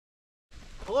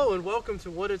Hello and welcome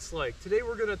to What It's Like. Today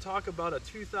we're going to talk about a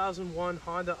 2001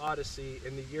 Honda Odyssey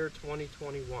in the year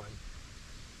 2021.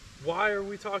 Why are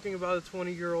we talking about a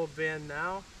 20-year-old van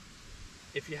now?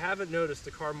 If you haven't noticed,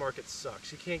 the car market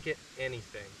sucks. You can't get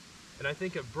anything. And I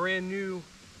think a brand new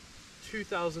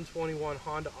 2021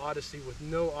 Honda Odyssey with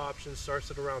no options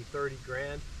starts at around 30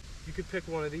 grand. You could pick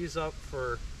one of these up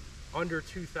for under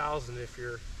 2,000 if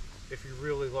you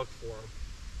really look for them.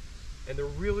 And they're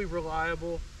really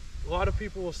reliable. A lot of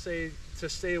people will say to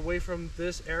stay away from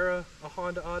this era, a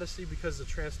Honda Odyssey, because of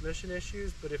transmission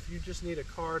issues, but if you just need a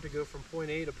car to go from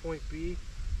point A to point B,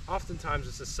 oftentimes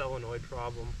it's a solenoid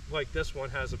problem. Like this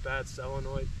one has a bad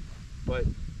solenoid, but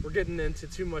we're getting into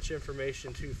too much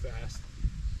information too fast.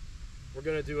 We're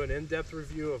going to do an in-depth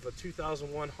review of a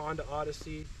 2001 Honda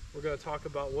Odyssey. We're going to talk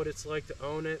about what it's like to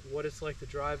own it, what it's like to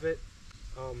drive it.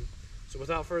 So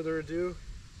without further ado,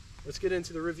 let's get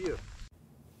into the review.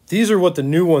 These are what the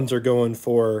new ones are going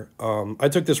for. I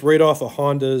took this right off of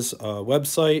Honda's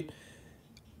website.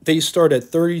 They start at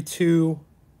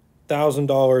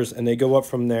 $32,000 and they go up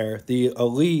from there. The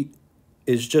Elite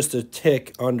is just a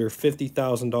tick under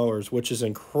 $50,000, which is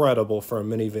incredible for a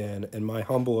minivan, in my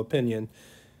humble opinion.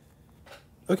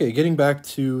 Okay, getting back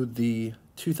to the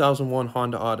 2001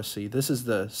 Honda Odyssey. This is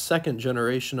the second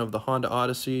generation of the Honda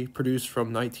Odyssey, produced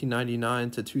from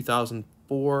 1999 to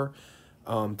 2004.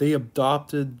 They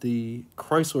adopted the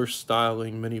Chrysler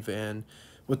styling minivan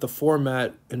with the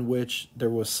format in which there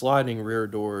was sliding rear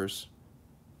doors.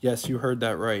 Yes, you heard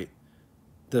that right.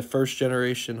 The first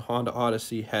generation Honda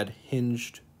Odyssey had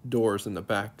hinged doors in the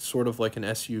back, sort of like an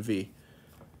SUV.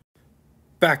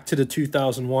 Back to the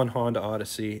 2001 Honda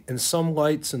Odyssey. In some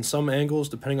lights and some angles,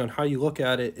 depending on how you look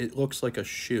at it, it looks like a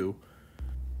shoe.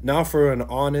 Now for an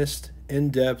honest,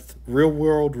 in-depth,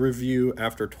 real-world review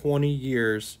after 20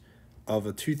 years of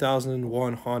a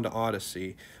 2001 Honda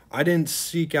Odyssey. I didn't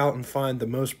seek out and find the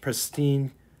most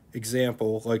pristine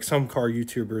example like some car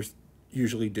YouTubers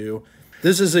usually do.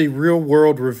 This is a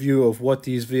real-world review of what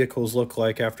these vehicles look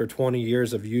like after 20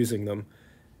 years of using them.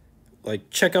 Like,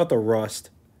 check out the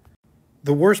rust.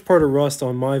 The worst part of rust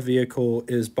on my vehicle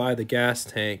is by the gas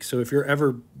tank. So if you're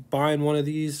ever buying one of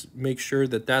these, make sure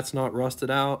that that's not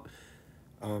rusted out.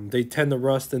 They tend to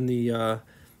rust in the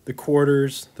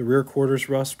quarters. The rear quarters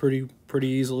rust pretty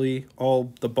easily.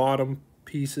 All the bottom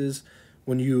pieces.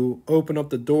 When you open up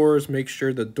the doors, make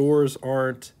sure the doors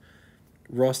aren't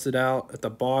rusted out at the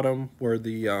bottom where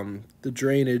the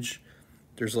drainage.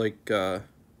 There's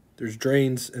there's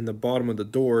drains in the bottom of the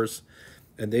doors,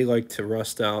 and they like to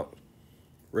rust out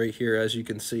right here, as you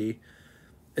can see.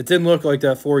 It didn't look like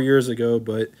that 4 years ago,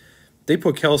 but they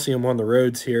put calcium on the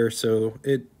roads here, so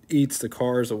it eats the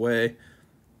cars away.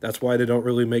 That's why they don't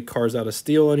really make cars out of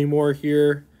steel anymore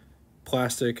here.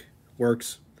 Plastic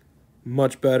works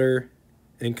much better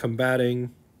in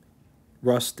combating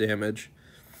rust damage.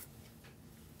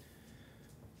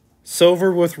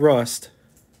 Silver with rust.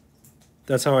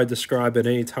 That's how I describe it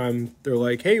anytime they're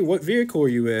like, hey, what vehicle are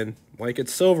you in? Like,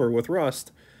 it's silver with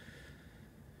rust.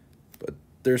 But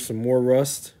there's some more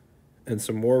rust and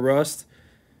some more rust.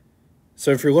 So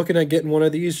if you're looking at getting one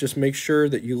of these, just make sure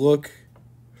that you look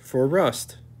for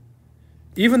rust.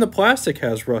 Even the plastic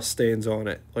has rust stains on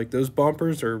it. Like, those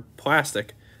bumpers are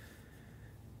plastic.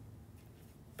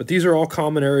 But these are all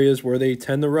common areas where they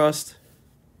tend to rust.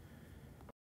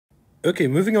 Okay,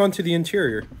 moving on to the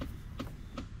interior.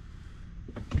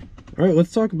 Alright,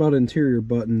 let's talk about interior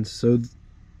buttons. So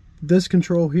this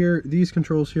control here, these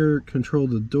controls here control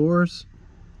the doors.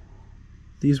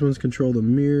 These ones control the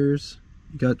mirrors.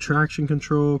 You got traction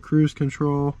control, cruise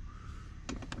control.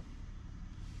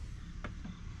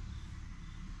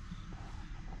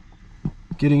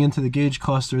 Getting into the gauge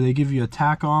cluster, they give you a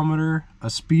tachometer, a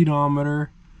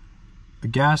speedometer, a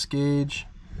gas gauge.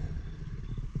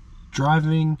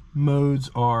 Driving modes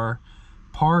are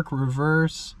park,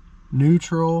 reverse,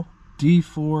 neutral,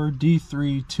 D4,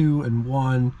 D3, 2, and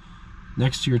 1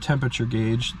 next to your temperature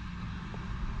gauge.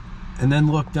 And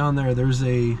then look down there, there's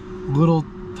a little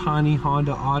tiny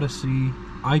Honda Odyssey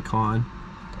icon.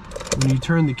 When you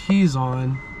turn the keys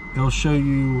on, it'll show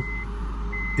you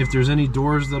if there's any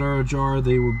doors that are ajar,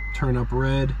 they will turn up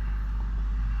red.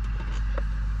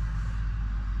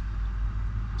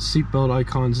 Seatbelt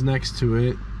icons next to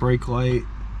it, brake light.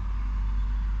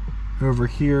 Over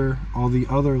here, all the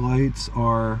other lights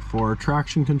are for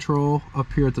traction control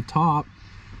up here at the top.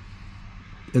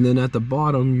 And then at the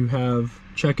bottom, you have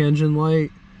check engine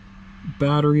light,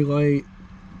 battery light,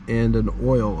 and an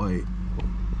oil light.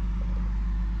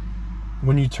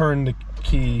 When you turn the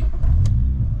key,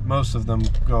 most of them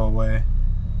go away.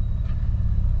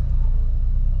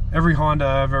 Every Honda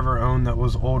I've ever owned that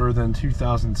was older than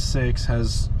 2006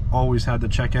 has always had the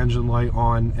check engine light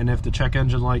on, and if the check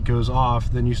engine light goes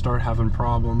off, then you start having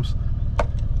problems.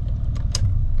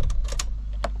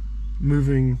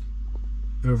 Moving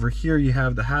over here, you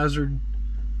have the hazard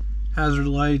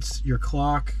lights, your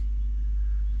clock.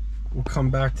 We'll come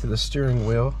back to the steering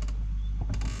wheel.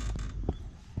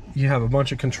 You have a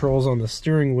bunch of controls on the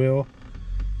steering wheel.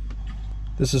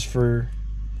 This is for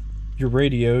your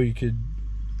radio. You could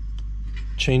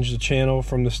change the channel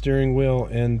from the steering wheel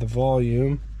and the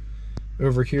volume.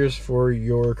 Over here is for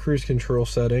your cruise control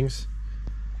settings.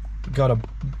 Got a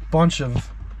bunch of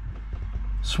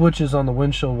switches on the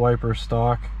windshield wiper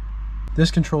stock. This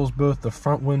controls both the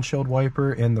front windshield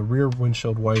wiper and the rear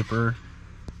windshield wiper.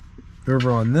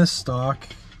 Over on this stock,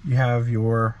 you have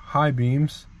your high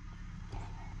beams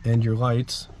and your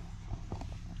lights.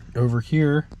 Over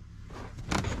here,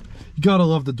 you gotta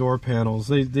love the door panels.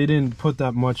 They didn't put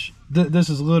that much. This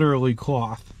is literally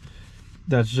cloth.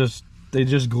 They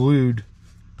just glued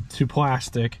to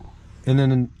plastic, and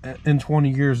then in 20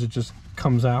 years it just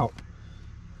comes out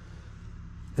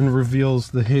and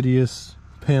reveals the hideous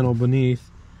panel beneath.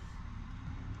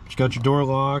 You got your door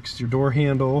locks, your door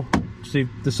handle. They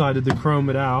decided to chrome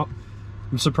it out.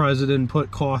 I'm surprised they didn't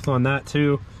put cloth on that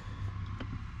too.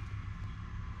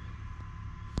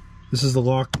 This is to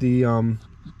lock the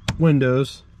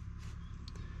windows.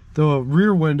 The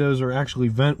rear windows are actually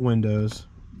vent windows.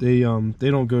 They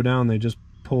don't go down, they just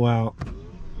pull out.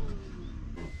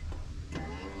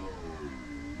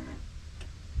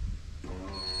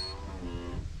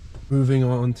 Moving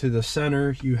on to the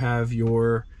center, you have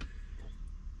your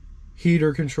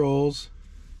heater controls.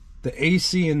 The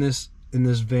AC in this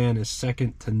van is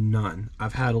second to none.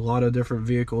 I've had a lot of different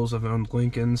vehicles. I've owned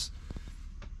Lincolns.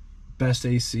 Best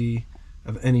AC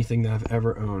of anything that I've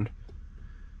ever owned.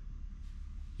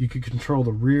 You can control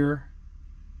the rear,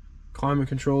 climate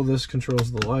control. This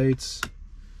controls the lights.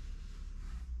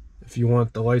 If you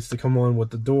want the lights to come on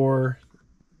with the door,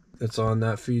 it's on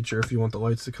that feature. If you want the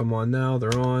lights to come on now,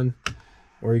 they're on.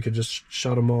 Or you could just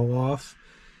shut them all off.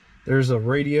 There's a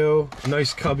radio,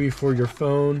 nice cubby for your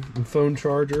phone and phone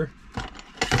charger.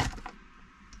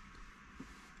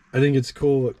 I think it's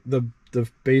cool, the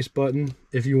bass button.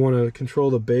 If you want to control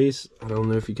the bass, I don't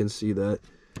know if you can see that,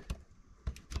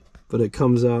 but it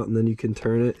comes out and then you can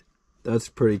turn it. That's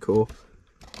pretty cool.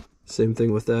 Same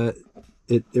thing with that.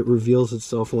 It reveals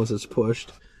itself once it's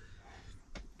pushed.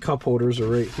 Cup holders are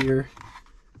right here.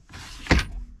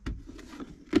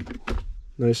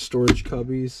 Nice storage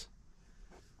cubbies.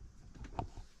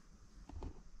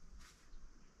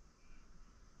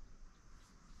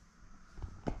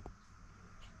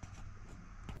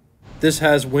 This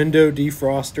has window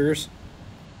defrosters.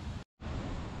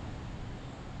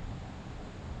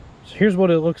 So here's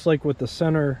what it looks like with the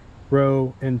center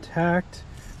row intact.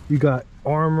 You got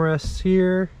armrests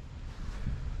here,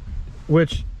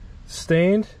 which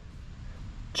stained.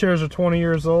 Chairs are 20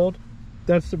 years old.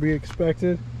 That's to be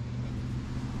expected.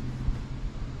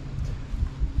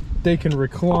 They can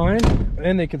recline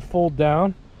and they can fold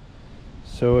down.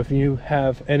 So if you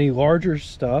have any larger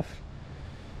stuff,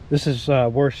 this is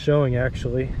worth showing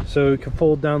actually. So it can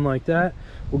fold down like that.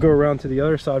 We'll go around to the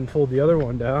other side and fold the other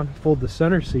one down. Fold the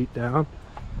center seat down.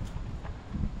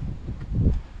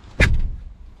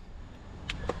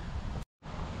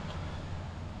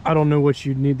 I don't know what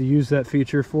you'd need to use that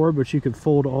feature for, but you could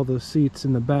fold all the seats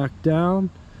in the back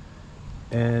down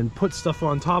and put stuff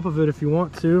on top of it if you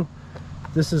want to.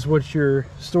 This is what your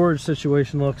storage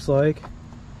situation looks like.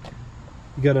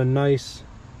 You got a nice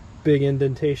big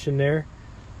indentation there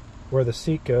where the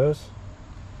seat goes.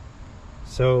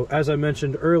 So as I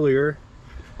mentioned earlier,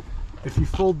 if you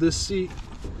fold this seat,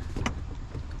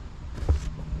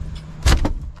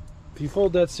 if you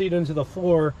fold that seat into the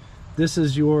floor, this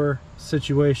is your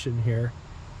situation here.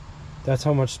 That's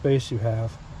how much space you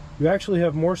have. You actually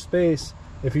have more space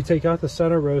if you take out the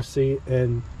center row seat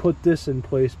and put this in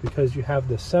place, because you have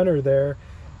the center there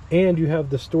and you have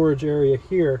the storage area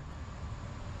here.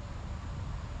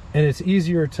 And it's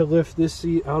easier to lift this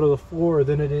seat out of the floor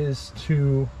than it is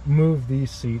to move these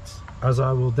seats, as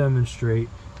I will demonstrate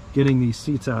getting these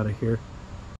seats out of here.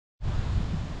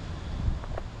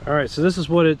 Alright, so this is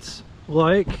what it's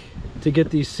like to get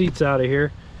these seats out of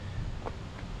here.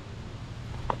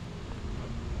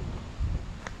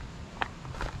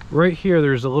 Right here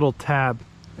there's a little tab,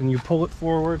 and you pull it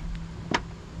forward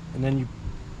and then you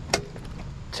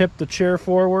tip the chair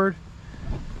forward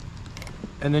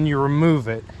and then you remove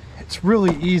it. It's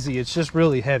really easy, it's just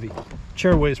really heavy.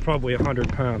 Chair weighs probably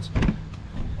 100 pounds.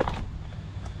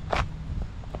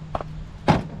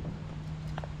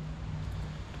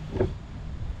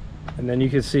 And then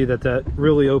you can see that that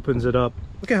really opens it up.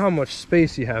 Look at how much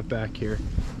space you have back here.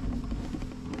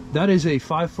 That is a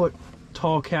 5-foot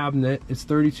tall cabinet. It's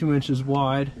 32 inches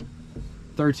wide,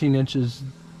 13 inches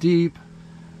deep.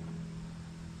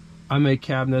 I make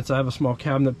cabinets. I have a small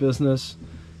cabinet business,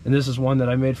 and this is one that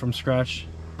I made from scratch.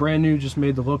 Brand new, just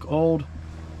made to look old.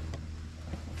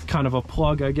 Kind of a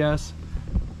plug, I guess.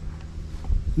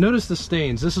 Notice the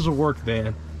stains. This is a work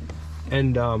van,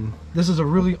 and this is a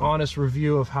really honest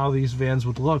review of how these vans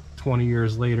would look 20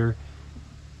 years later.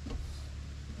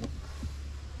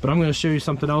 But I'm going to show you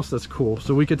something else that's cool.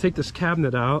 So we could take this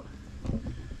cabinet out.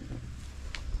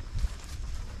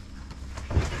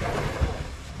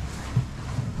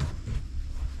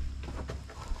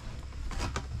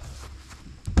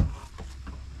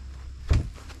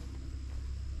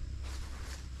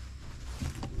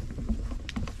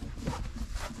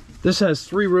 This has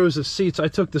 3 rows of seats. I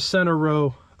took the center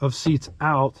row of seats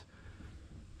out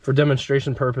for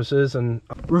demonstration purposes, and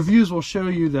reviews will show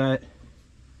you that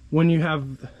when you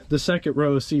have the second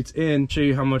row of seats in, show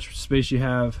you how much space you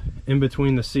have in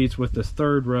between the seats with the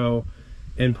third row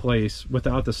in place.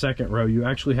 Without the second row, you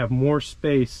actually have more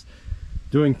space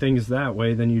doing things that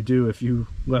way than you do if you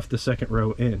left the second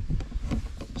row in.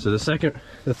 So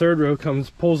the third row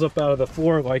pulls up out of the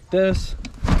floor like this.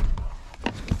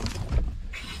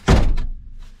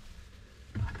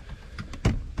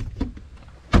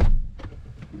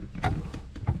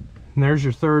 And there's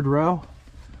your third row.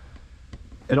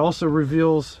 It also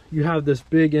reveals you have this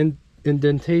big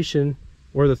indentation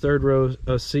where the third row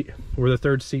seat, where the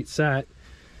third seat sat.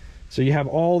 So you have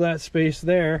all that space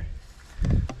there.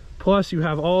 Plus you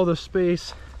have all the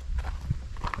space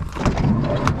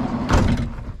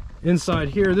inside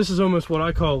here. This is almost what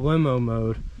I call limo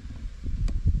mode,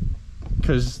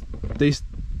 because the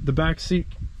back seat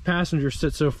passengers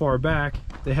sit so far back.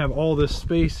 They have all this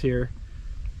space here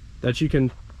that you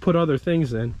can put other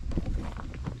things in,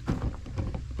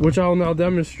 which I'll now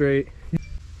demonstrate.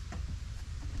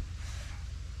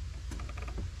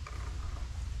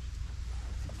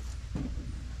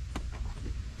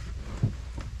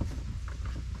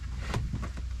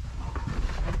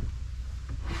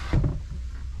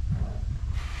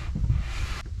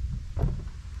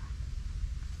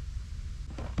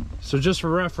 So just for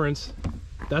reference,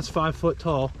 that's 5 foot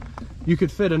tall. You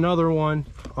could fit another one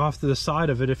off to the side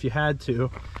of it if you had to,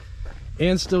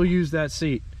 and still use that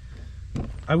seat.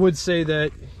 I would say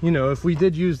that, you know, if we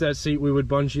did use that seat, we would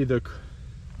bungee the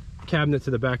cabinet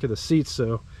to the back of the seat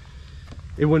so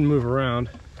it wouldn't move around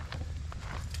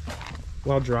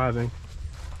while driving.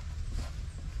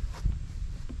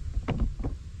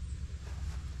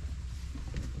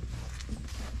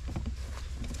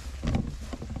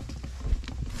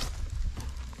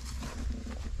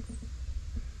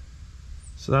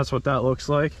 So that's what that looks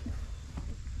like.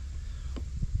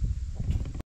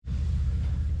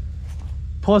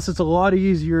 Plus, it's a lot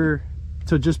easier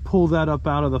to just pull that up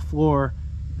out of the floor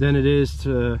than it is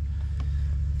to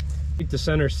take the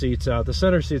center seats out. The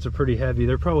center seats are pretty heavy.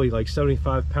 They're probably like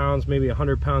 75 pounds, maybe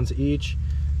 100 pounds each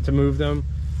to move them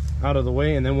out of the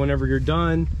way. And then whenever you're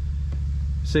done,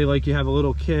 say like you have a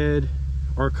little kid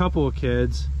or a couple of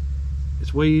kids,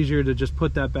 it's way easier to just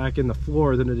put that back in the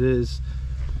floor than it is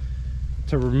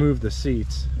to remove the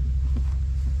seats.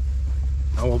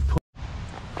 I will put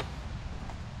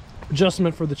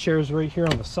adjustment for the chairs right here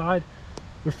on the side.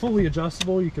 They're fully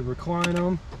adjustable. You can recline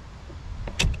them.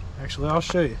 Actually, I'll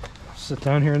show you. Sit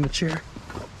down here in the chair.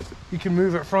 You can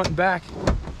move it front and back.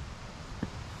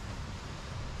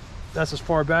 That's as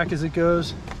far back as it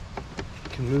goes. You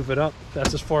can move it up.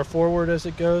 That's as far forward as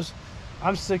it goes.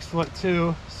 I'm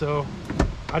 6'2", so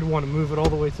I'd want to move it all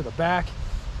the way to the back.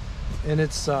 And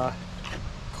it's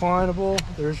reclinable.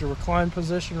 There's your recline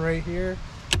position right here.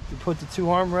 You put the 2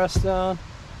 armrests down.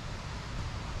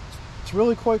 It's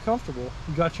really quite comfortable.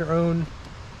 You got your own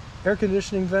air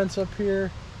conditioning vents up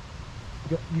here.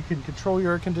 You can control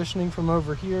your air conditioning from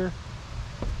over here.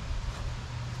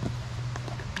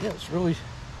 Yeah, it's really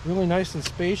nice and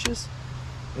spacious.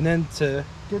 And then to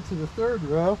get to the third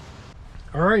row,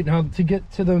 all right, now to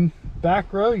get to the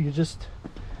back row, you just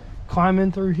climb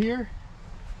in through here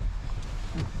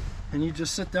and you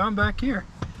just sit down back here.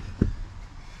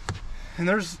 And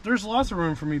there's lots of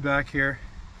room for me back here.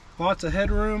 Lots of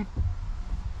headroom.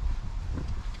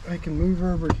 I can move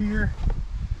over here,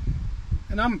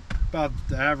 and I'm about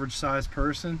the average size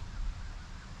person,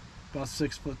 about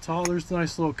 6 foot tall. There's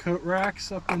nice little coat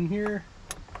racks up in here,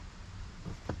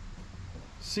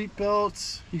 seat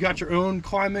belts. You got your own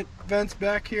climate vents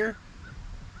back here,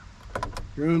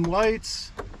 your own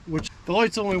lights, which the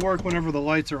lights only work whenever the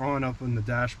lights are on up on the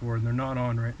dashboard, and they're not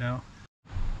on right now.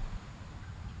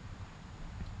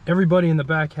 Everybody in the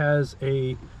back has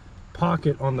a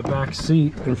pocket on the back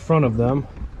seat in front of them.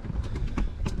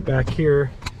 Back here,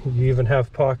 you even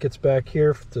have pockets back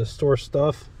here to store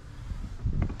stuff.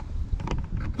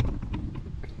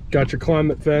 Got your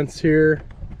climate vents here,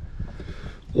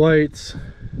 lights,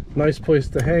 nice place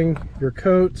to hang your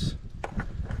coats.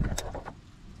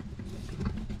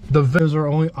 The vents are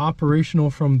only operational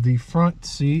from the front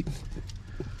seat.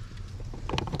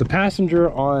 The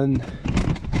passenger on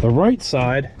the right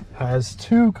side has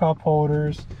 2 cup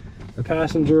holders. The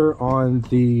passenger on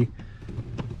the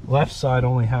left side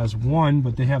only has 1,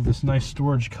 but they have this nice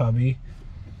storage cubby.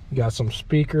 You got some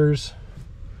speakers,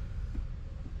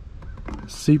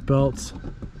 seat belts.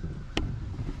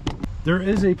 There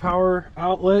is a power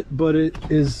outlet, but it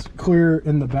is clear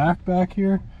in the back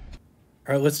here.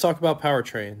 All right, let's talk about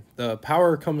powertrain. The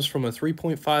power comes from a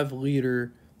 3.5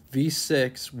 liter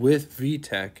V6 with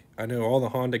VTEC. I know all the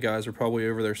Honda guys are probably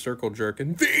over there circle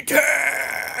jerking.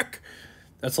 VTEC!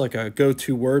 That's like a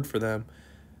go-to word for them.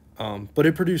 But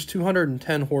it produced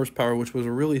 210 horsepower, which was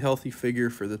a really healthy figure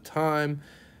for the time.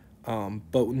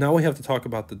 But now we have to talk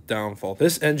about the downfall.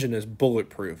 This engine is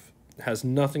bulletproof. It has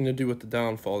nothing to do with the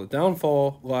downfall. The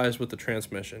downfall lies with the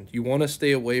transmission. You want to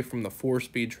stay away from the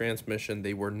 4-speed transmission.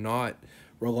 They were not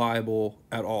reliable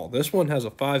at all. This one has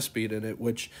a 5-speed in it,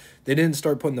 which they didn't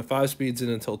start putting the 5 speeds in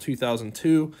until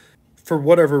 2002. For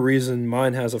whatever reason,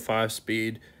 mine has a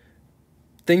 5-speed.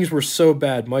 Things were so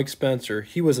bad. Mike Spencer,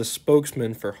 he was a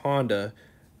spokesman for Honda,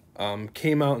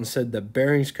 came out and said that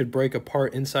bearings could break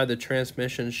apart inside the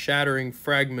transmission, shattering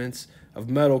fragments of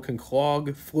metal can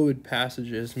clog fluid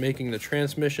passages, making the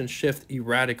transmission shift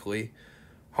erratically.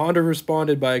 Honda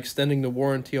responded by extending the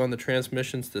warranty on the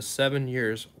transmissions to 7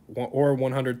 years or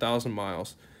 100,000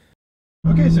 miles.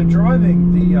 Okay, so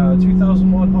driving the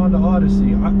 2001 Honda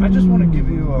Odyssey, I just want to give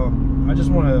you, I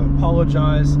just want to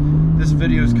apologize. This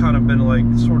video's kind of been like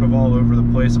sort of all over the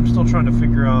place. I'm still trying to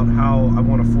figure out how I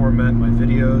want to format my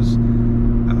videos.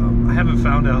 I haven't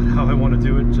found out how I want to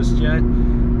do it just yet,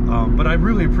 but I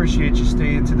really appreciate you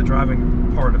staying to the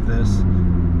driving part of this.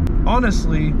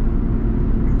 Honestly,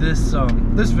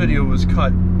 this video was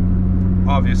cut.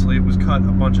 Obviously, it was cut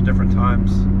a bunch of different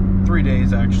times. 3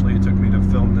 days actually it took me to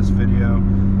film this video.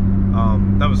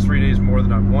 That was 3 days more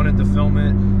than I wanted to film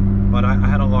it, but I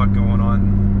had a lot going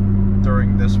on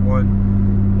during this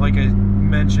one. Like I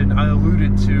mentioned, I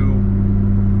alluded to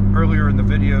earlier in the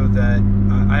video that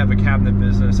I have a cabinet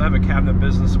business. I have a cabinet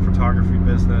business, a photography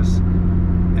business,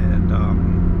 and I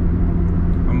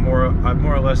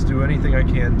more or less do anything I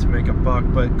can to make a buck,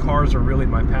 but cars are really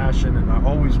my passion, and I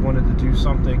always wanted to do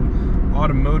something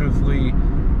automotively.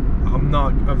 I'm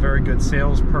not a very good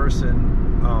salesperson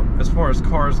as far as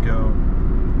cars go.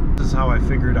 This is how I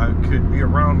figured I could be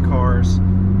around cars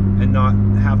and not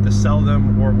have to sell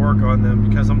them or work on them,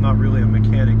 because I'm not really a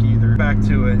mechanic either. Back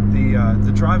to it,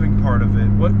 the driving part of it.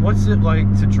 What's it like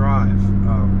to drive?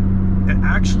 It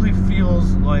actually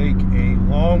feels like a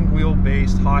long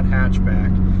wheelbase hot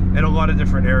hatchback in a lot of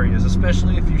different areas,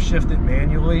 especially if you shift it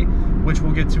manually, which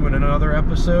we'll get to in another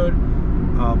episode.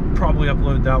 Probably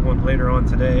upload that one later on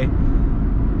today.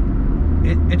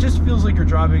 It just feels like you're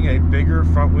driving a bigger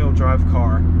front-wheel drive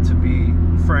car, to be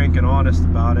frank and honest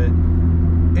about it.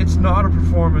 It's not a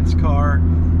performance car,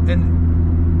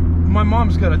 and my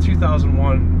mom's got a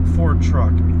 2001 Ford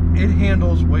truck. It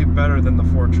handles way better than the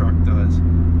Ford truck does.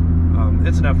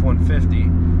 It's an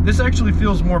F-150. This actually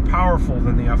feels more powerful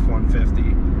than the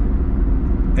F-150.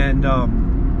 And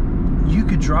you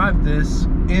could drive this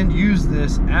and use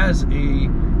this as a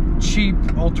cheap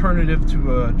alternative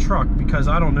to a truck, because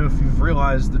I don't know if you've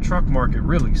realized the truck market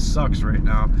really sucks right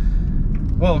now.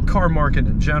 Well, car market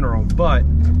in general, but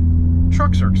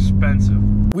trucks are expensive.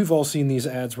 We've all seen these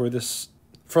ads where this,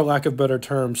 for lack of better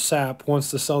term, sap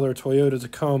wants to sell their Toyota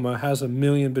Tacoma, has a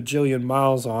million bajillion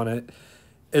miles on it,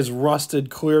 is rusted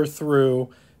clear through,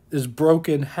 is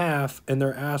broken half, and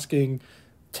they're asking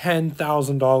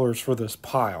 $10,000 for this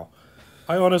pile.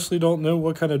 I honestly don't know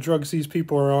what kind of drugs these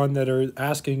people are on that are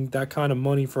asking that kind of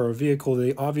money for a vehicle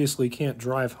they obviously can't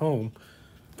drive home.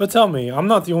 But tell me, I'm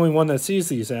not the only one that sees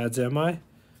these ads, am I?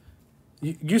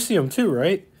 You see them too,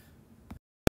 right?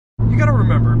 You gotta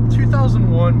remember,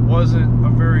 2001 wasn't a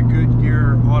very good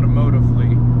year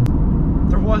automotively.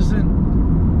 There wasn't...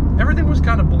 Everything was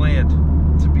kind of bland,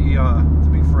 to be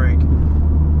frank.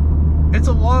 It's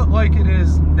a lot like it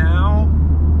is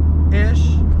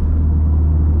now-ish.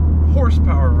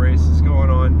 Horsepower race is going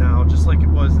on now, just like it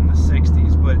was in the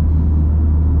 60s, but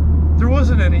there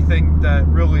wasn't anything that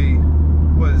really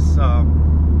was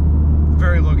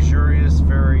very luxurious,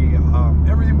 very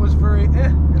everything was very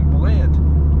and bland,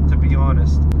 to be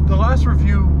honest. The last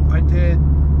review I did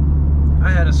I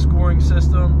had a scoring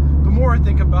system. The more I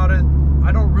think about it,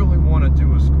 I don't really want to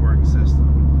do a scoring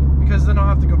system, because then I'll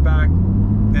have to go back,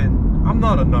 and I'm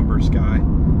not a numbers guy.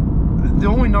 The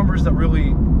only numbers that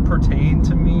really pertain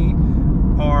to me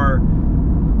are,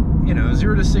 you know,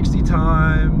 0 to 60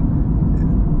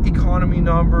 time, economy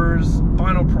numbers,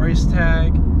 final price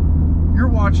tag. You're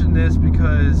watching this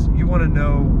because you want to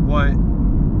know what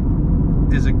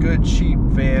is a good cheap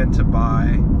van to buy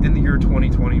in the year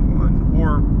 2021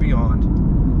 or beyond.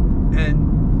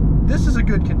 And this is a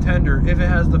good contender if it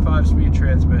has the 5-speed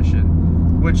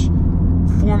transmission, which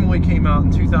formally came out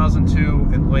in 2002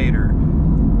 and later.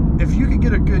 If you could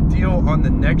get a good deal on the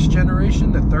next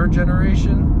generation, the 3rd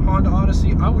generation Honda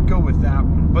Odyssey, I would go with that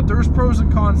one. But there's pros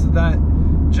and cons to that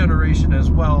generation as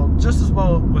well, just as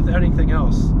well with anything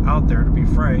else out there, to be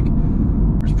frank.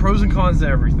 There's pros and cons to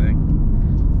everything.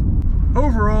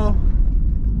 Overall,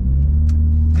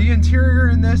 the interior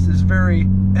in this is very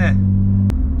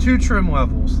 2 trim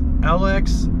levels,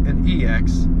 LX and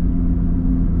EX.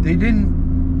 They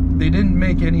didn't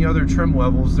make any other trim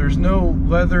levels. There's no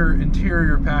leather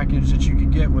interior package that you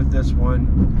could get with this one.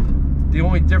 The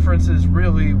only differences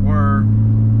really were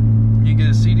you get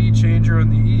a CD changer on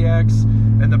the EX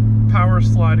and the power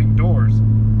sliding doors.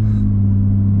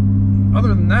 Other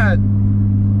than that,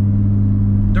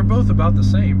 they're both about the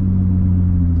same.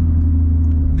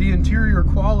 The interior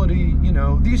quality, you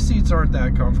know, these seats aren't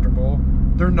that comfortable.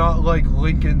 They're not like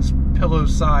Lincoln's pillow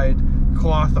side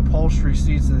cloth upholstery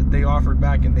seats that they offered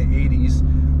back in the 80s,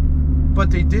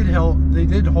 but they did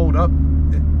hold up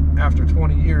after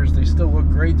 20 years. They still look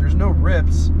great. There's no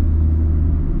rips.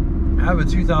 I have a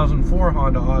 2004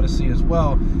 Honda Odyssey as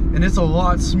well, and it's a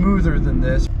lot smoother than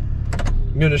this.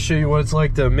 I'm going to show you what it's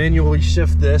like to manually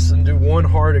shift this and do one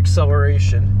hard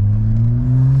acceleration.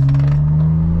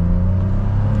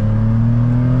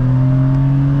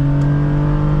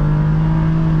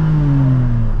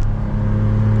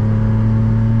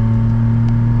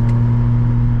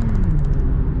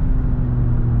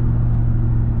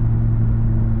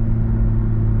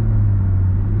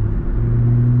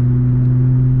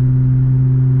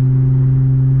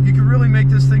 Make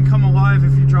this thing come alive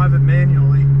if you drive it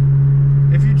manually.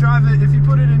 If you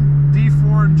put it in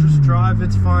D4 and just drive,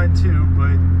 it's fine too,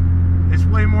 but it's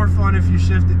way more fun if you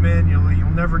shift it manually. You'll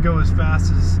never go as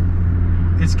fast as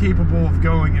it's capable of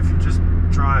going if you just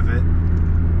drive it.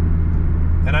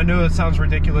 And I know it sounds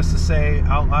ridiculous to say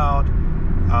out loud,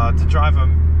 to drive a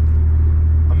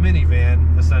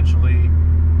minivan essentially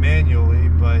manually,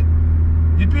 but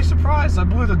you'd be surprised. I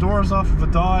blew the doors off of a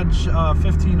Dodge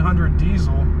 1500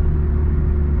 diesel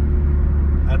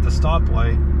at the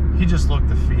stoplight. He just looked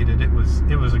defeated. It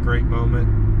was a great moment.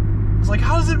 It's like,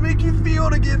 how does it make you feel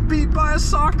to get beat by a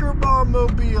soccer bomb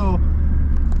mobile?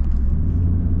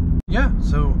 Yeah,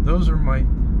 so those are my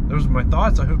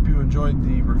thoughts. I hope you enjoyed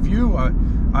the review.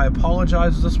 I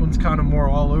apologize, this one's kind of more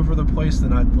all over the place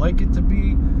than I'd like it to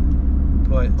be,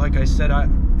 but like I said,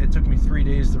 it took me 3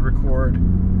 days to record.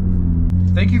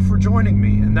 Thank you for joining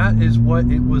me, and that is what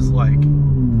it was like.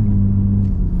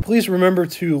 Please remember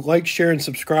to like, share, and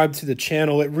subscribe to the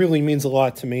channel. It really means a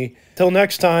lot to me. Till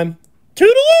next time,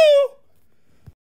 toodaloo!